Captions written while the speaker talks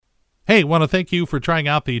Hey, want to thank you for trying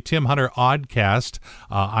out the Tim Hunter Oddcast.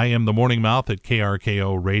 I am the Morning Mouth at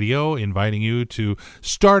KRKO Radio, inviting you to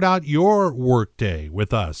start out your workday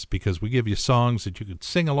with us because we give you songs that you could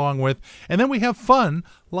sing along with, and then we have fun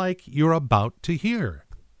like you're about to hear.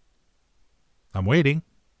 I'm waiting.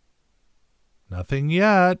 Nothing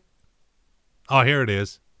yet. Oh, here it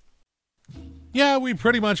is. Yeah, we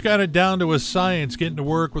pretty much got it down to a science, getting to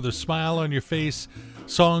work with a smile on your face.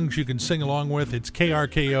 Songs you can sing along with. It's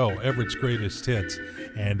KRKO, Everett's Greatest Hits.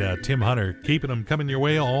 And Tim Hunter keeping them coming your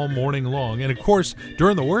way all morning long. And, of course,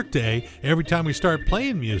 during the workday, every time we start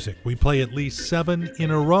playing music, we play at least 7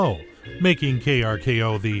 in a row, making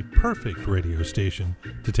KRKO the perfect radio station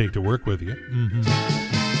to take to work with you.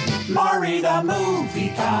 Maury the movie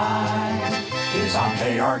guy is on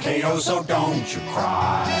KRKO, so don't you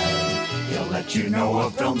cry. He'll let you know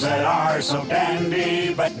of films that are so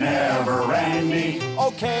dandy, but never Randy.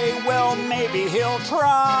 Okay, well, maybe he'll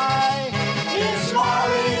try. It's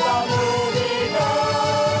Maury the movie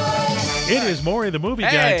guy. It is Maury the movie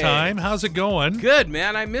guy time. How's it going? Good,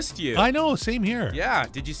 man. I missed you. I know, same here. Yeah.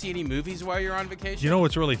 Did you see any movies while you're on vacation? You know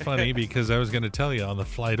what's really funny? Because I was going to tell you on the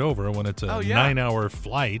flight over, when it's a 9-hour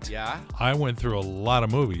flight, I went through a lot of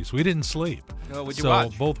movies. We didn't sleep. Oh, what'd you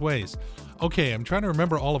watch? So both ways. Okay, I'm trying to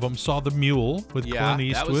remember all of them. Saw The Mule with Clint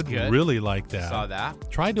Eastwood. That was good. Really liked that. Saw that.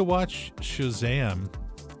 Tried to watch Shazam.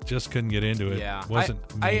 Just couldn't get into it. Yeah. Wasn't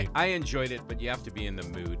me. I enjoyed it, but you have to be in the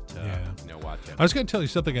mood to watch it. I was going to tell you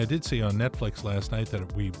something I did see on Netflix last night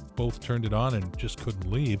that we both turned it on and just couldn't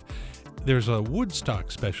leave. There's a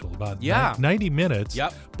Woodstock special about 90 minutes,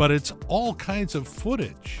 but it's all kinds of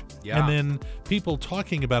footage. Yeah. And then people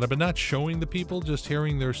talking about it, but not showing the people, just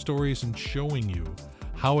hearing their stories and showing you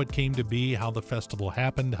how it came to be, how the festival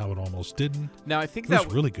happened, how it almost didn't. Now, I think it was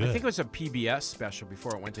really good. I think it was a PBS special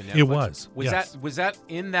before it went to Netflix. It was. Was that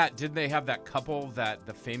in that? Did they have that couple, that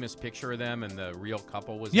the famous picture of them and the real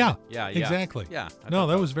couple was? Yeah. Yeah. Exactly. Yeah. No,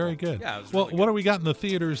 that was very good. Yeah. It was well, really what good. do we got in the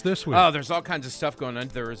theaters this week? Oh, there's all kinds of stuff going on.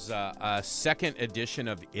 There's a second edition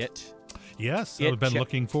of It. Yes, I've been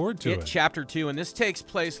looking forward to it. Chapter 2, and this takes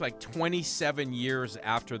place like 27 years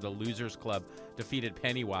after the Losers Club defeated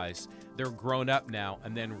Pennywise. They're grown up now,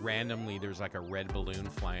 and then randomly there's like a red balloon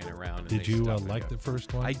flying around. Did you like the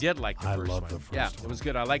first one? I did like the first one. I love the first one. Yeah, it was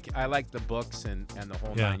good. I like the books and the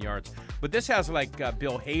whole 9 yards. But this has like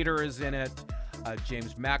Bill Hader is in it,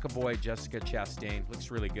 James McAvoy, Jessica Chastain. Looks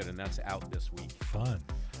really good, and that's out this week. Fun.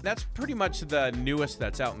 That's pretty much the newest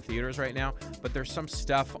that's out in theaters right now, but there's some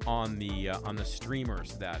stuff on the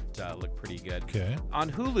streamers that look pretty good. Okay.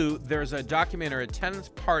 On Hulu, there's a documentary, a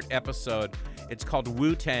 10-part episode. It's called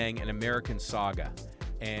Wu-Tang: An American Saga,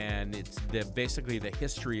 and it's basically the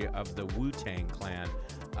history of the Wu-Tang Clan,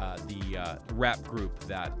 the rap group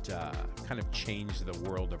that kind of changed the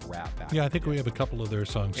world of rap. I think we have a couple of their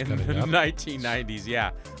songs in coming the up. 1990s.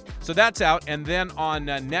 Yeah, so that's out, and then on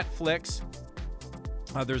Netflix.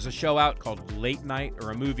 There's a show out called Late Night,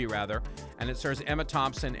 or a movie rather, and it stars Emma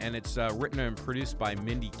Thompson, and it's written and produced by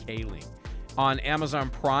Mindy Kaling. On Amazon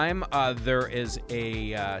Prime, there is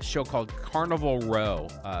a show called Carnival Row,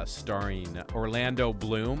 starring Orlando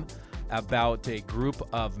Bloom, about a group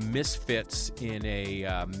of misfits in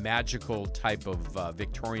a magical type of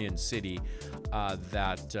Victorian city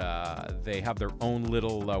that they have their own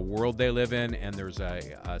little world they live in, and there's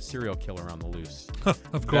a serial killer on the loose.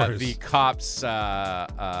 Of course. That the cops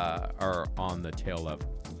are on the tail of.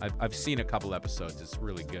 I've seen a couple episodes. It's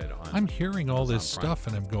really good. I'm hearing all this stuff,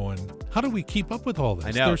 and I'm going, how do we keep up with all this?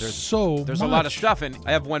 I know. There's a lot of stuff, and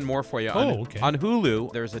I have one more for you. Okay. On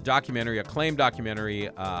Hulu, there's a documentary, acclaimed documentary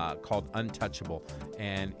called Untouchable,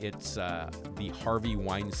 and it's the Harvey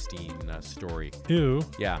Weinstein story. Ew.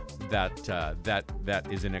 Yeah, that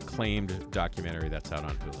is an acclaimed documentary that's out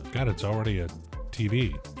on Hulu. God, it's already a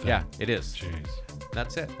TV thing. Yeah, it is. Jeez.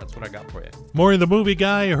 That's it. That's what I got for you. Maury the Movie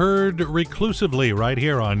Guy, heard reclusively right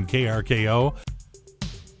here on KRKO.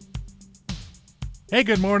 Hey,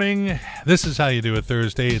 good morning. This is how you do it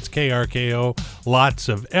Thursday. It's KRKO. Lots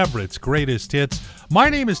of Everett's Greatest Hits. My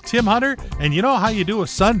name is Tim Hunter, and you know how you do a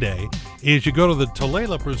Sunday is you go to the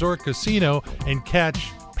Tulalip Resort Casino and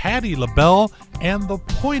catch Patti LaBelle and the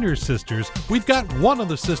Pointer Sisters. We've got one of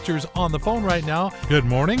the sisters on the phone right now. Good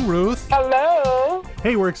morning, Ruth. Hello.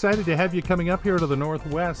 Hey, we're excited to have you coming up here to the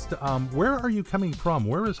Northwest. Where are you coming from?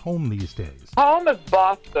 Where is home these days? Home is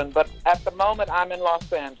Boston, but at the moment I'm in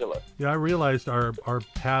Los Angeles. Yeah, I realized our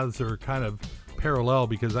paths are kind of parallel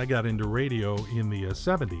because I got into radio in the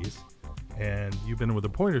 70s. and you've been with the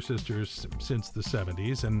Pointer Sisters since the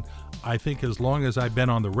 70s, and I think as long as I've been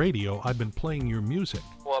on the radio, I've been playing your music.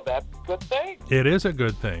 Well, that's a good thing. It is a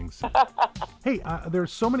good thing. Hey,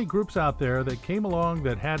 there's so many groups out there that came along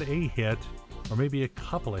that had a hit, or maybe a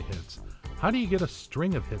couple of hits. How do you get a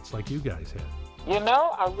string of hits like you guys had? You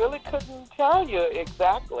know, I really couldn't tell you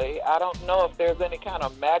exactly. I don't know if there's any kind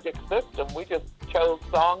of magic system. We just chose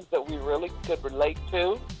songs that we really could relate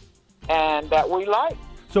to and that we liked.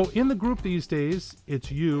 So in the group these days, it's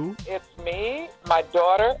you. It's me, my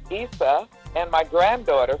daughter, Issa, and my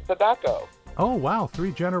granddaughter, Sadako. Oh, wow,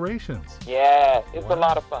 3 generations. Yeah, it's Wow. a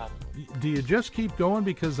lot of fun. Do you just keep going?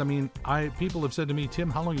 Because, I mean, people have said to me, Tim,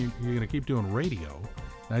 how long are you going to keep doing radio?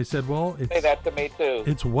 And I said, well, Say that to me, too.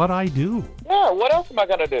 it's what I do. Yeah, what else am I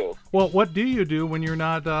going to do? Well, what do you do when you're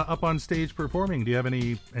not up on stage performing? Do you have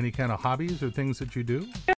any kind of hobbies or things that you do?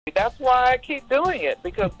 That's why I keep doing it,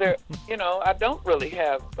 because I don't really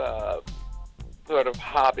have sort of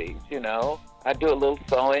hobbies, I do a little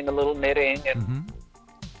sewing, a little knitting, and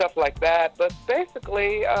stuff like that. But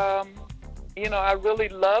basically, I really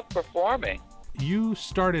love performing. You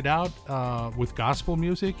started out with gospel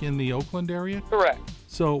music in the Oakland area? Correct.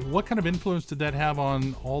 So what kind of influence did that have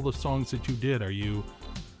on all the songs that you did?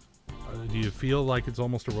 Do you feel like it's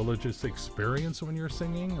almost a religious experience when you're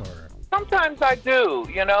singing, or? Sometimes I do,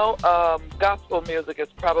 gospel music is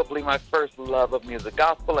probably my first love of music.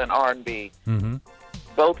 Gospel and R&B. Mm-hmm.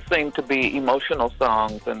 Both seem to be emotional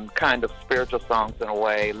songs and kind of spiritual songs in a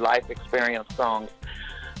way, life experience songs.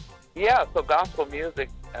 Yeah, so gospel music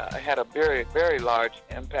had a very, very large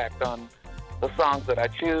impact on the songs that I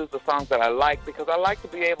choose, the songs that I like, because I like to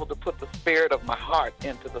be able to put the spirit of my heart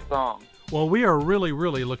into the song. Well, we are really,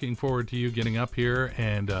 really looking forward to you getting up here,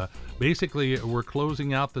 and basically we're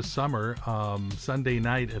closing out the summer Sunday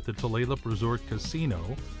night at the Tulalip Resort Casino.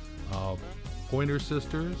 Pointer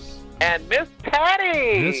Sisters. And Miss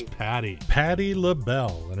Patty! Miss Patty. Patty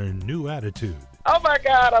LaBelle and her new attitude. Oh my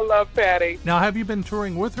God, I love Patty. Now, have you been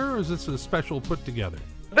touring with her, or is this a special put-together?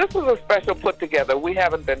 This is a special put-together. We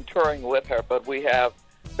haven't been touring with her, but we have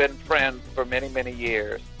been friends for many, many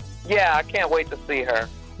years. Yeah, I can't wait to see her.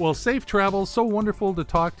 Well, safe travels. So wonderful to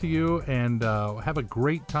talk to you, and have a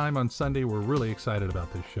great time on Sunday. We're really excited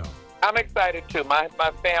about this show. I'm excited, too. My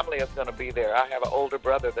family is going to be there. I have an older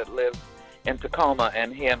brother that lives in Tacoma,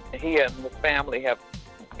 and he and his family have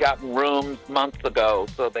gotten rooms months ago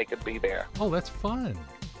so they could be there. Oh, that's fun.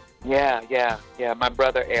 Yeah. My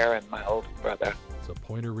brother Aaron, my oldest brother. It's a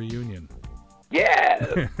Pointer reunion.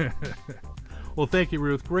 Yes. Well, thank you,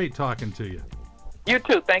 Ruth. Great talking to you. You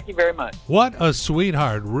too. Thank you very much. What a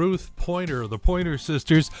sweetheart, Ruth Pointer, the Pointer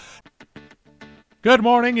Sisters. Good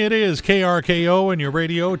morning. It is KRKO and your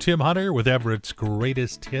radio. Tim Hunter with Everett's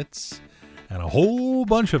greatest hits, and a whole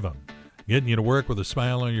bunch of them. Getting you to work with a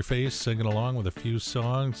smile on your face, singing along with a few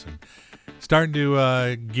songs, and starting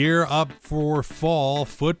to gear up for fall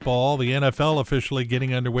football. The NFL officially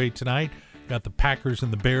getting underway tonight. Got the Packers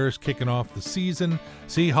and the Bears kicking off the season.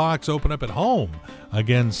 Seahawks open up at home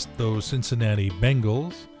against those Cincinnati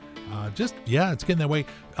Bengals. It's getting that way.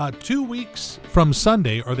 2 weeks from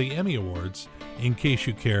Sunday are the Emmy Awards, in case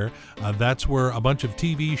you care. That's where a bunch of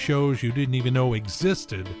TV shows you didn't even know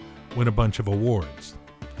existed win a bunch of awards.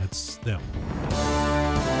 That's them.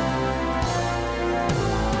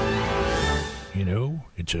 You know,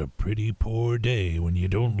 it's a pretty poor day when you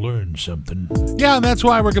don't learn something. Yeah, and that's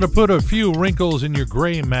why we're going to put a few wrinkles in your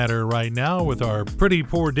gray matter right now with our Pretty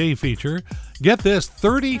Poor Day feature. Get this,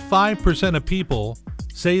 35% of people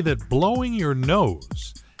say that blowing your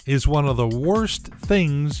nose is one of the worst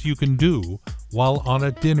things you can do while on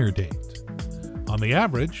a dinner date. On the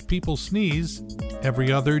average, people sneeze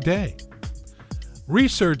every other day.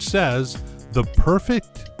 Research says the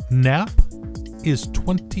perfect nap is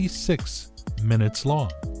 26 minutes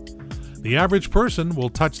long. The average person will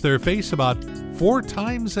touch their face about 4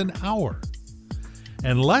 times an hour.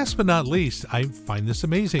 And last but not least, I find this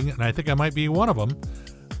amazing, and I think I might be one of them.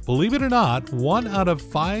 Believe it or not, 1 out of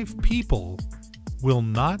 5 people will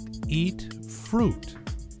not eat fruit.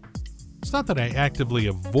 It's not that I actively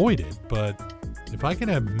avoid it, but if I can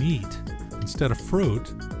have meat instead of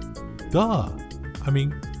fruit, duh.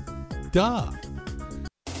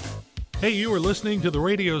 Hey, you are listening to the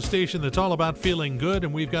radio station that's all about feeling good,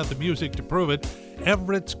 and we've got the music to prove it.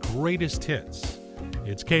 Everett's greatest hits.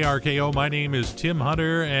 It's KRKO. My name is Tim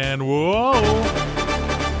Hunter, and whoa!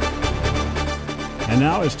 And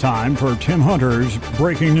now it's time for Tim Hunter's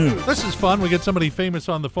Breaking News. This is fun. We get somebody famous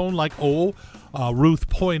on the phone like, Ruth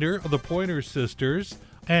Pointer of the Pointer Sisters,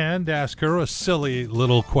 and ask her a silly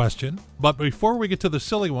little question. But before we get to the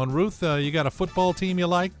silly one, Ruth, you got a football team you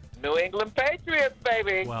like? New England Patriots,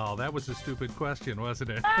 baby. Well, that was a stupid question,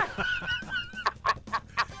 wasn't it?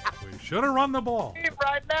 We should have run the ball.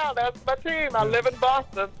 Right now, that's my team. I live in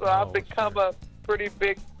Boston, so I've become a pretty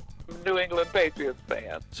big New England Patriots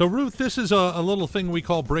fan. So, Ruth, this is a little thing we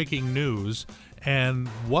call breaking news. And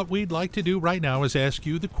what we'd like to do right now is ask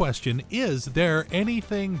you the question, is there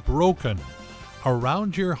anything broken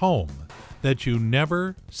around your home that you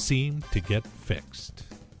never seem to get fixed?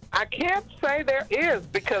 I can't say there is,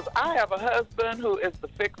 because I have a husband who is the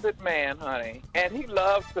fix-it man, honey, and he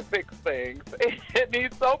loves to fix things, and he's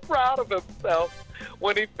so proud of himself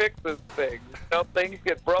when he fixes things. You know, things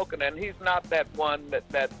get broken, and he's not that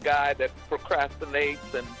guy that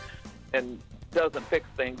procrastinates and doesn't fix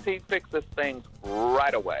things. He fixes things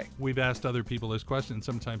right away. We've asked other people this question.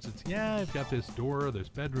 Sometimes it's, I've got this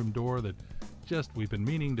bedroom door that we've been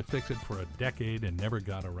meaning to fix it for a decade and never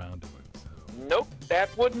got around to it. So. Nope,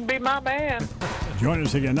 that wouldn't be my man. Join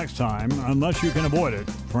us again next time, unless you can avoid it,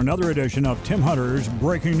 for another edition of Tim Hunter's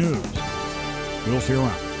Breaking News. We'll see you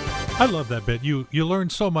around. I love that bit. You learn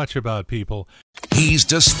so much about people. He's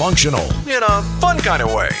dysfunctional in a fun kind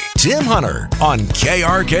of way. Tim Hunter on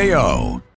KRKO.